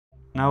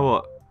Now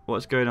what?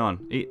 What's going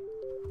on? Eat.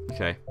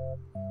 Okay.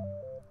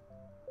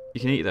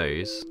 You can eat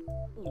those.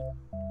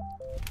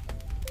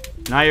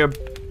 Now you're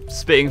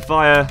spitting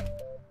fire.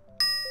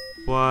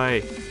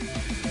 Why?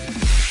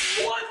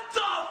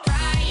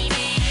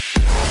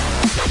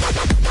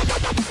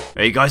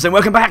 Hey guys, and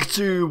welcome back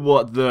to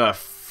What the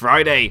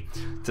Friday.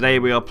 Today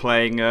we are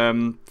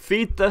playing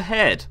Feed the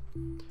Head,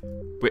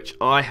 which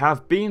I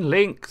have been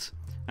linked,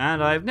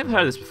 and I've never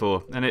heard of this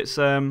before. And it's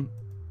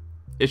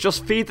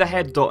just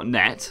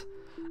feedthehead.net,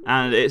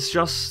 and it's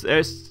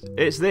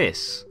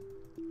this.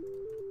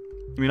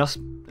 I mean,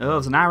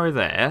 there's an arrow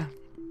there,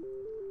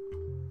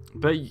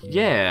 but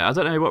yeah, I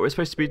don't know what we're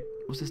supposed to be.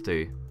 What's this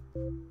do?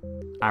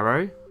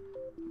 Arrow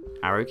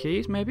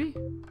keys, maybe.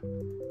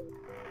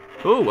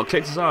 Oh, I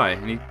clicked his eye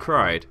and he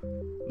cried.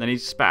 Then he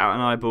spat out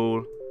an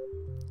eyeball,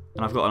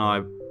 and I've got an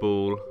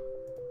eyeball.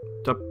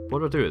 What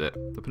do I do with it?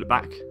 Do I put it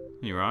back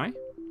in your eye?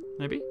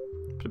 Maybe?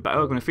 Put it back.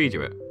 Oh, I'm going to feed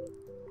you it.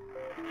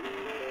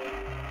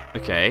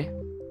 Okay.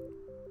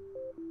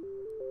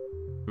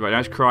 Right, now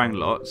he's crying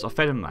lots. I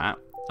fed him that.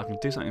 I can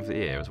do something for the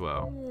ear as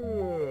well.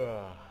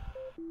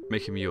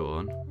 Make him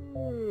yawn.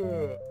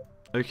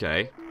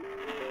 Okay.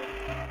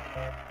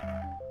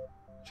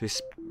 So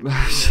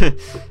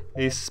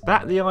he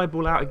spat the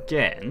eyeball out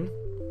again.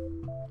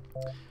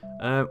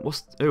 Oh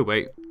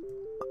wait.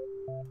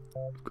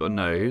 Got a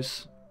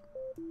nose.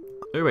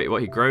 Oh wait,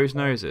 what? He grows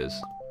noses.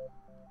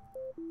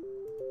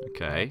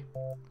 Okay.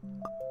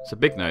 It's a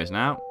big nose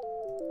now.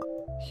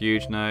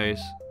 Huge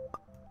nose.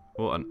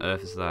 What on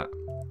earth is that?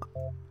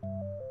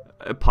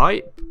 A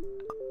pipe?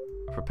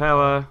 A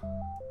propeller?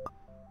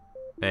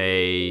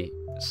 A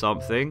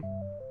something?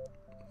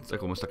 It's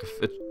like almost like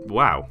a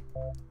wow.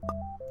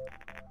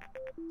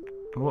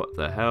 What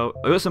the hell?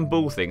 I've got some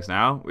ball things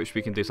now, which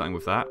we can do something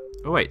with that.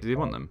 Oh wait, do they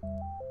want them?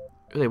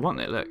 Oh, they want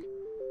it, look.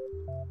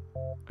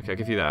 Okay, I'll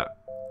give you that.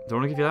 Do I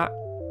want to give you that?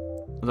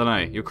 I don't know.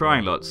 You're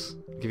crying lots.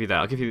 I'll give you that.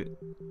 I'll give you...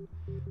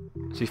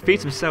 So he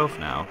feeds himself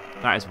now.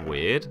 That is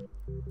weird.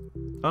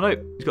 Oh no,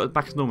 he's got the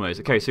back as normal nose.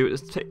 Okay, so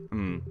let's take...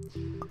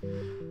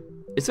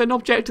 Is there an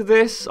object to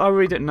this? I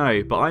really don't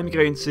know, but I'm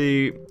going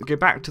to go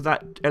back to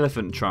that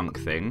elephant trunk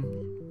thing,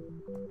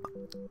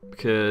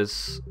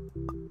 because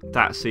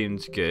that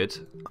seems good,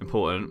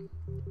 important.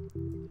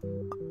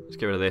 Let's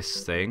get rid of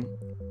this thing.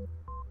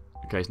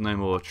 Okay, so no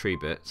more tree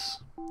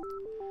bits.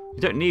 You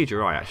don't need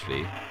your eye,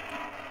 actually.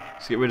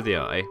 Let's get rid of the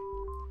eye.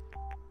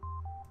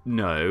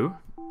 No,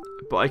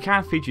 but I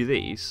can feed you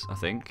these, I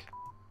think.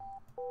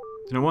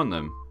 Do you want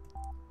them?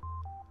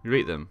 You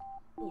eat them.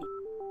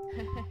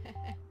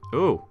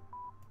 Oh.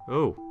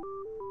 Oh.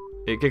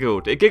 It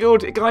giggled. It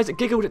giggled. Guys, it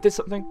giggled. It did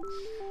something.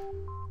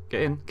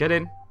 Get in. Get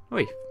in.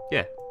 Oi.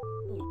 Yeah.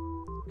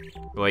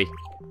 Oi.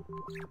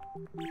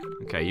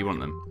 Okay, you want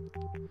them.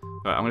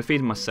 Right, I'm going to feed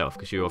them myself,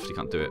 because you obviously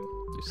can't do it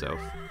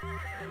yourself.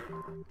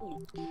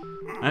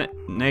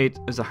 Nade,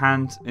 there's a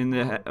hand in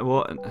the...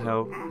 What the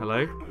hell?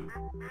 Hello?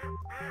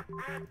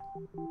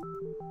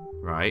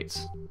 Right.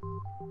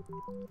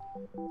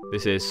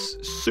 This is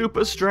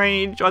super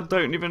strange. I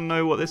don't even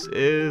know what this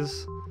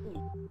is.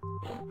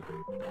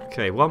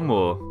 Okay, one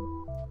more.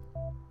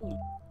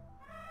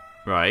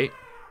 Right.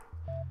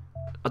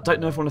 I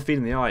don't know if I want to feed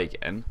him the eye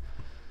again.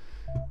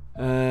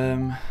 I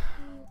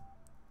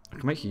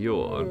can make you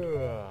yawn.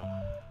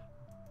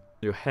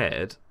 Your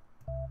head.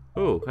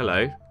 Oh,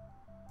 hello.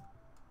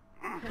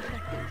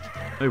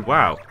 Oh,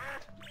 wow.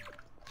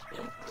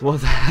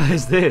 What the hell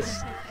is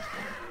this?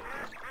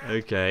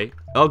 Okay.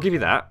 I'll give you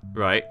that.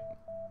 Right.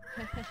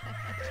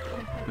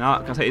 Now,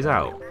 can I take these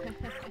out?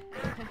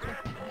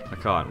 I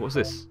can't. What's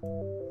this?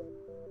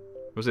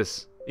 What's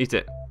this? Eat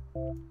it.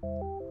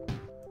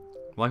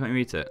 Why can't you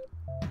eat it?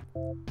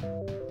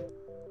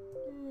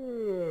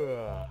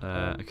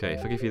 Okay,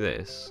 if I give you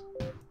this,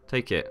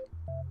 take it.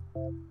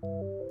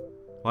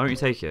 Why don't you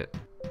take it?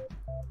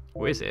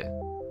 What is it?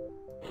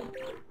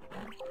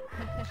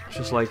 It's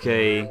just like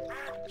it's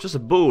just a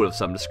ball of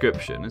some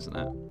description, isn't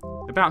it?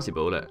 A bouncy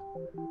ball, look.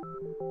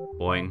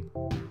 Boing.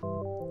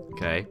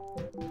 Okay.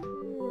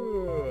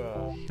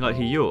 Like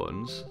he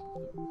yawns.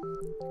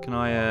 Can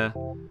I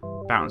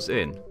bounce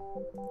in?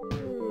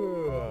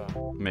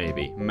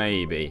 Maybe.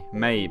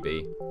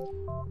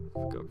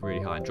 Go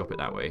really high and drop it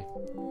that way.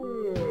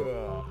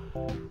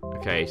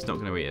 Okay, it's not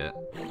going to eat it.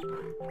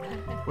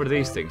 What do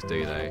these things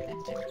do, though?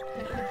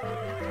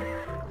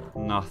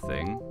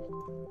 Nothing.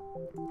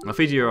 I'll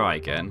feed you your eye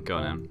again. Go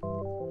on, then.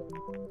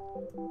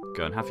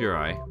 Go on, have your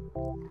eye.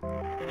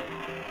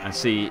 And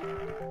see... Do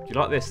you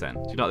like this, then?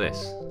 Do you like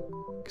this?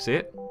 Can you see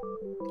it?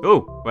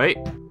 Oh, wait.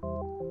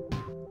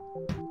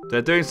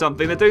 They're doing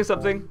something. They're doing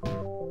something.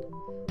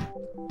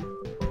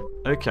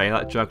 Okay,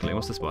 like juggling.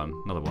 What's this one?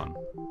 Another one.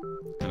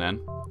 And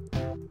then...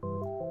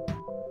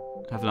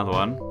 Have another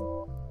one.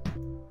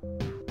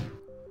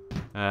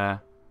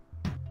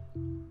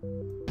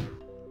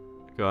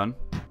 Go on.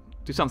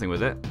 Do something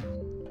with it.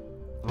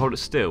 Hold it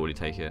still, will you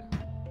take it?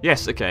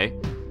 Yes, okay.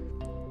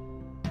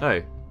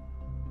 Oh.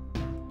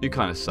 You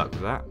kind of suck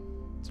with that.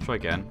 Let's try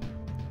again.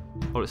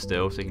 Hold it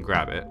still so you can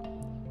grab it.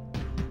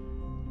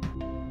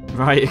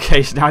 Right,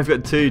 okay, so now I've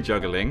got 2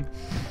 juggling.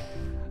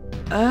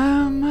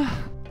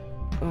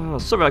 Oh,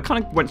 sorry, I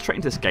kind of went straight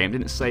into this game,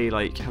 didn't say,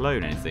 like, hello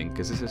and anything,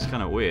 because this is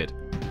kind of weird.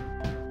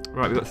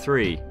 Right, we've got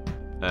 3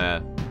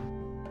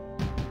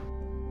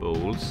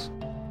 balls.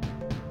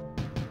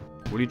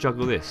 Will you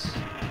juggle this?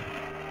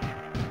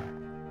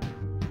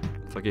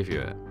 If I give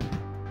you it.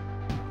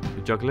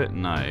 You juggle it?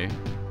 No.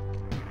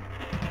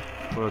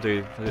 What do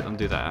I do? I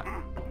undo that.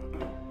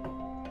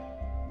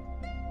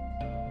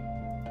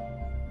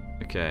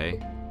 Okay.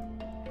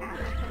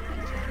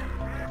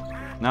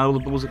 Now all the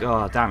balls are...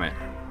 Oh, damn it.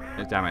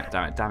 Damn it,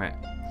 damn it, damn it.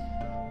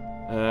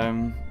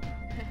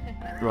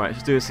 Right,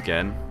 let's do this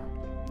again.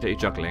 Get you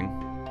juggling.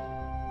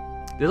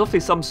 There's obviously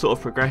some sort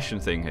of progression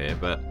thing here,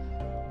 but...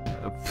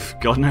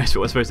 God knows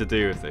what we're supposed to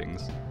do with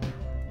things.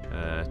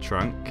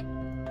 Trunk.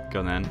 Go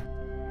on then.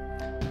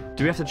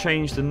 Do we have to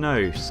change the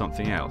nose to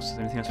something else? Is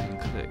there anything else we can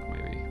click,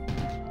 maybe?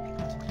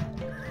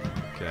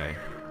 Okay.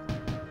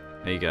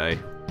 There you go.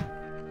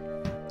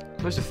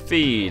 We're supposed to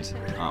feed,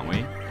 aren't we?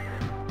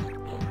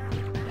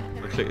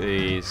 If I click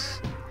these...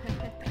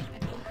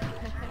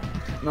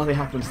 Nothing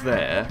happens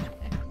there.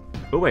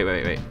 Oh, wait,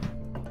 wait, wait.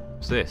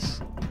 What's this?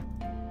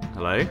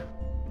 Hello?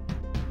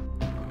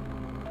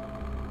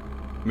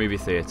 Movie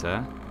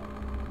theatre.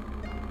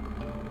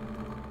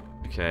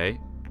 Okay.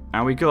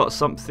 And we got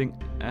something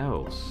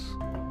else.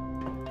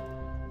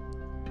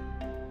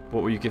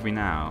 What will you give me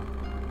now?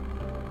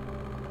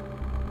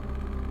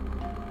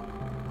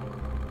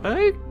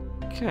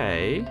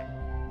 Okay.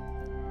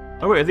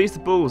 Oh wait, are these the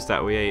balls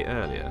that we ate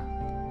earlier?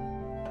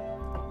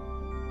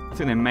 I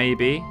think they may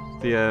be.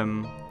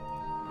 The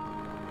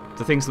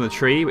things on the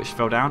tree which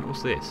fell down.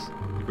 What's this?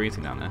 The green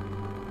thing down there.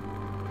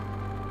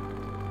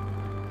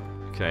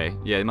 Okay,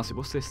 yeah, it must be.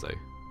 What's this though?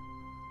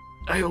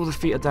 Oh, all the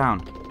feet are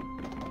down.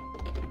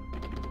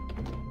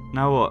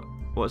 Now what?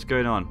 What's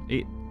going on?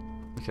 Eat.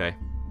 Okay.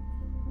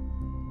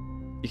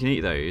 You can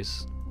eat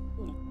those.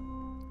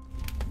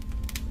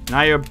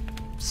 Now you're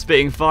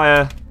spitting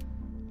fire.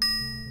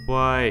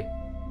 Why?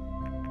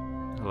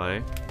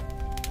 Hello.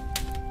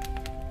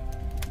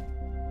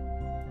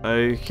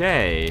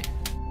 Okay.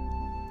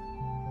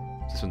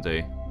 What's this one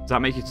do? Does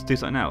that make you do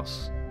something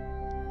else?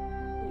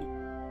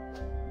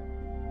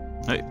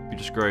 Nope, you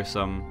just grow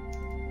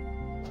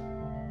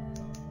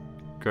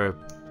a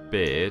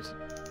beard.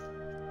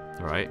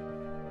 Right.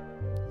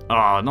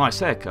 Ah, oh, nice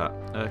haircut.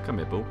 Come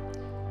here, ball.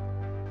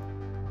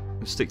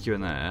 I'll stick you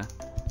in there.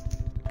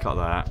 Cut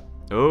that.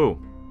 Oh!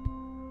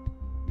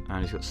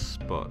 And he's got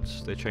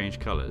spots. They change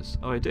colours.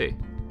 Oh, I do.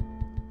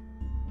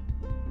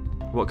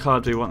 What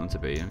colour do you want them to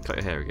be? And cut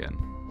your hair again.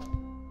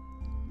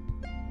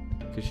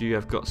 Because you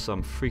have got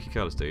some freaky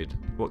colours, dude.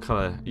 What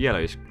colour?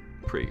 Yellow is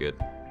pretty good.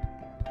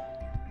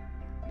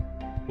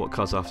 What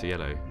colour's after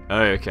yellow?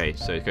 Oh, okay.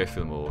 So go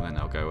through them all and then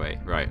they'll go away.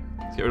 Right.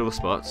 Let's get rid of all the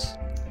spots.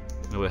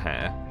 And all the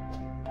hair.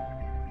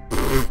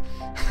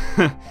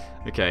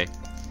 Okay.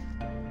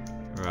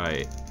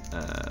 Right.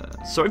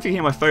 Sorry if you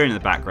hear my phone in the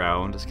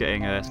background. It's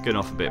getting it's going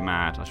off a bit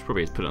mad. I should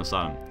probably put it on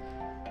silent.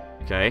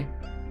 Okay.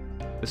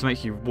 This will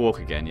make you walk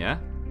again, yeah?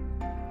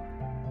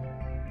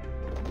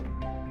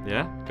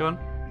 Yeah? Go on.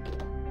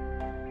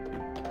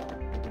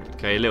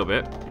 Okay, a little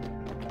bit.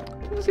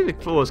 I can see the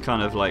claws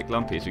kind of like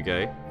lumpy as we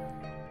go.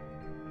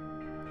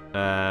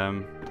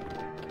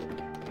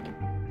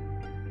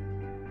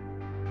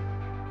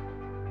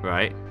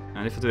 Right.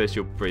 And if I do this,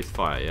 you'll breathe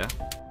fire, yeah?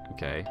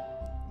 Okay.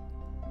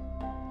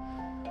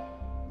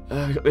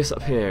 We've got this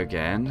up here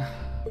again.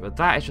 But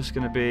that is just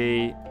going to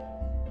be...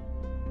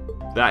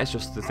 That is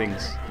just the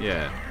things...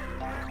 Yeah.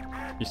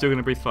 You're still going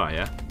to breathe fire,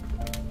 yeah?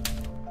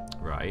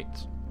 Right.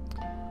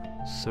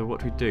 So what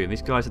do we do?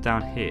 These guys are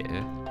down here.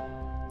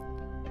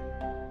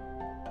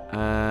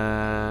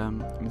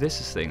 This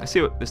is thing. Let's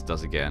see what this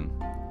does again.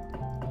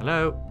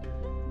 Hello?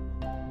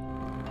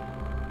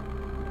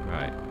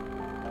 Right.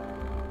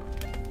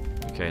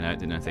 Okay, no, it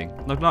did nothing.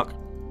 Knock, knock.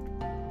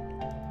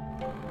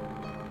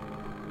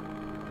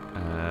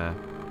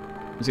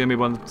 It's going to be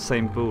one of the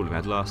same ball we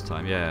had last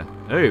time, yeah.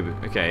 Oh,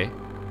 okay.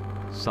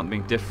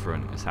 Something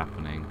different is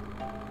happening.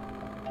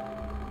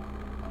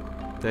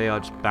 They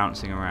are just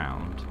bouncing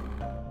around.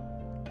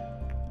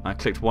 I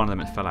clicked one of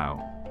them and it fell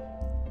out.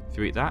 If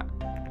you eat that.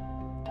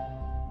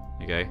 There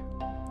you go.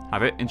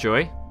 Have it,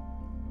 enjoy.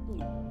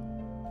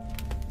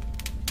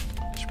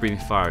 Just breathing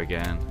fire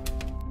again.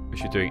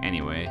 Which you're doing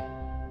anyway.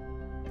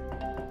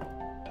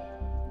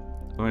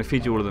 I'm going to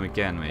feed you all of them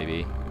again,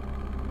 maybe.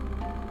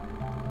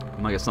 I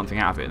might get something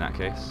out of it in that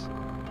case.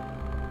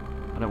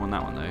 I don't want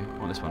that one though. I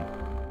want this one.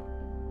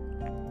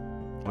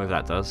 Whatever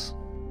that does.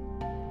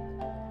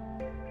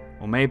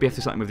 Or maybe I have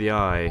to do something with the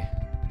eye.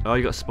 Oh,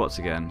 you got spots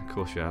again. Of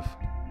course you have.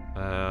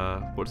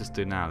 What does this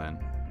do now then?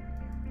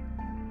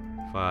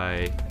 If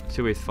I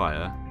do with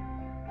fire,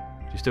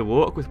 do you still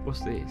walk with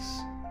what's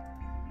these?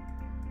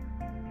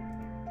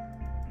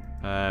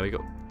 We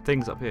got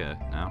things up here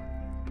now,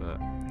 but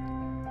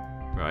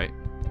right.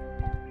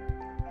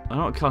 I don't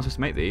know what I'm supposed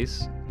to make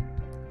these.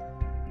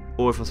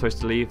 Or if I'm supposed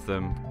to leave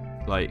them,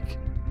 like,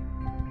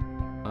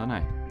 I don't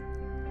know.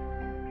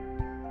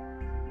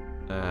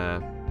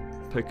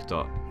 polka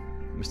dot.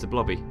 Mr.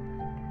 Blobby.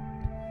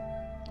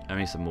 I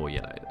need some more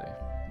yellow though.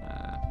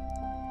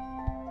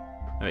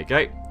 There we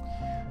go.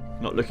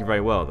 Not looking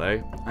very well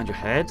though. And your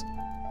head.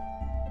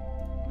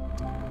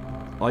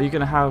 Are you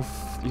gonna have?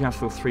 You can have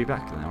still 3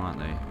 back then, aren't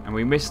they? And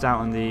we missed out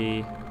on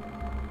the.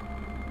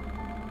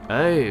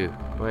 Oh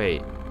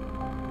wait.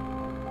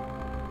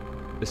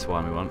 This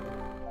one we want.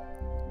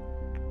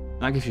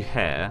 That gives you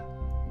hair.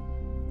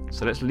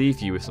 So let's leave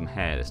you with some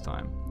hair this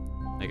time.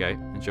 There you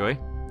go. Enjoy.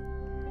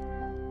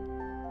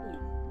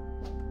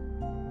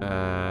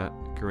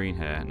 Green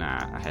hair. Nah,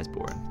 that hair's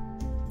boring.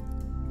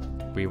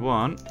 We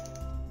want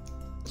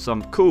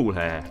some cool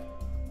hair.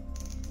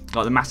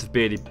 Like the massive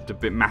beardy, the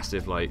bit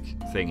massive like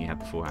thing he had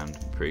beforehand.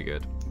 Pretty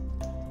good.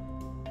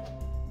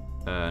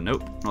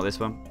 Nope, not this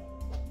one.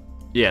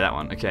 Yeah, that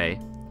one. Okay.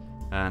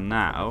 And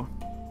now,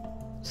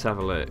 let's have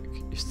a look.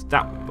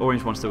 That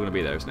orange one's still going to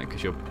be there, isn't it?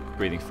 Because you're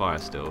breathing fire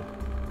still.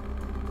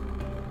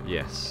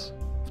 Yes.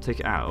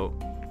 Take it out.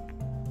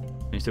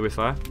 And you still breathe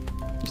fire?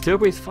 You still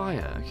breathe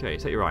fire. Okay,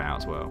 take your eye out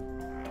as well.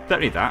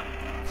 Don't need that.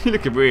 You're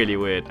looking really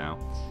weird now.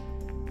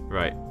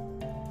 Right.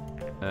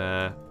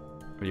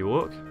 Will you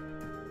walk?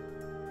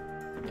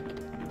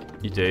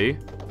 You do.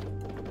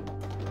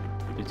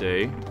 You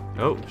do.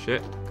 Oh,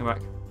 shit. Come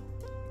back.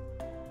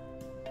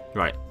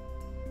 Right.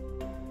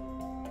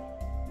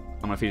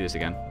 I'm gonna feed you this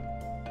again.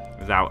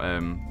 Without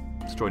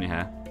destroying your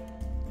hair.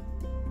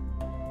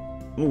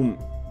 Ooh.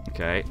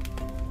 Okay.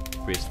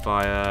 Breathe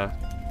fire.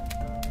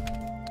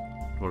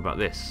 What about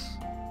this?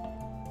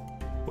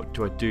 What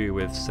do I do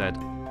with said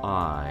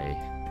eye?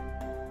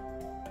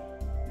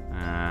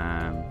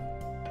 I'm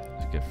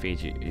just gonna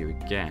feed you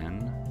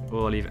again.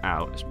 Or I'll leave it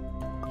out. Just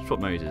swap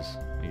Moses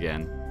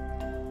again.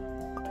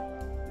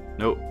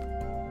 Nope.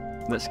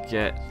 Let's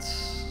get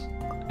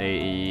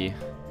a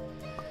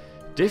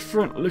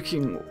different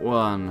looking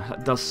one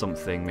that does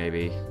something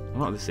maybe. I don't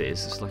know what this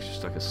is. It's like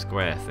just like a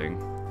square thing.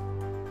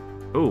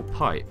 Oh,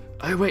 pipe.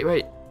 Oh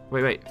wait,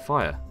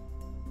 fire.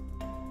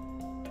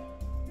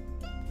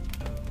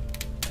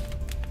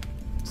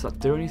 Does that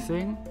do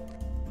anything?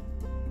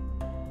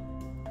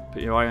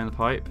 Put your eye on the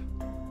pipe.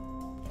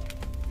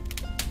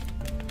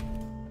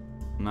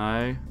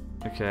 No.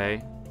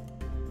 Okay.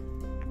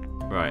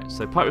 Right,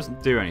 so pipe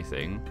doesn't do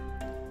anything.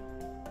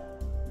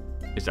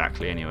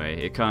 Exactly,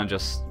 anyway. It kind of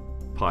just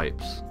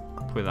pipes.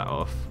 Put that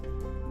off.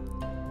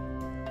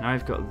 Now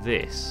I've got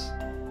this.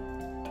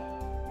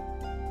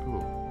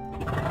 Ooh.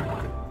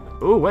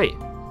 Oh, wait.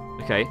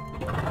 Okay.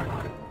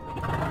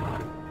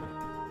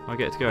 I'll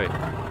get it to go.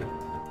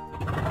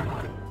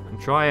 I'm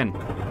trying.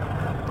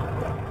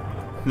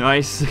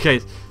 Nice. Okay,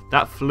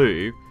 that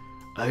flew.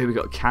 Oh, we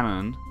got a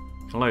cannon.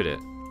 Can I load it?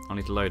 I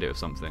need to load it with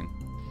something.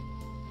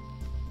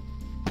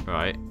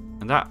 Right.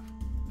 And that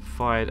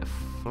fired a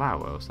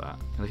flower. What's that?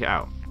 Can I take it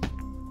out?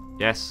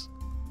 Yes.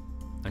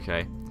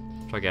 Okay.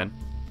 Try again.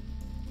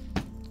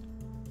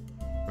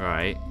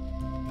 Right.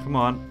 Come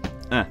on.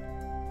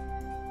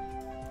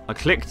 I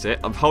clicked it.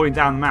 I'm holding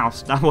down the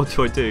mouse. Now what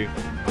do I do?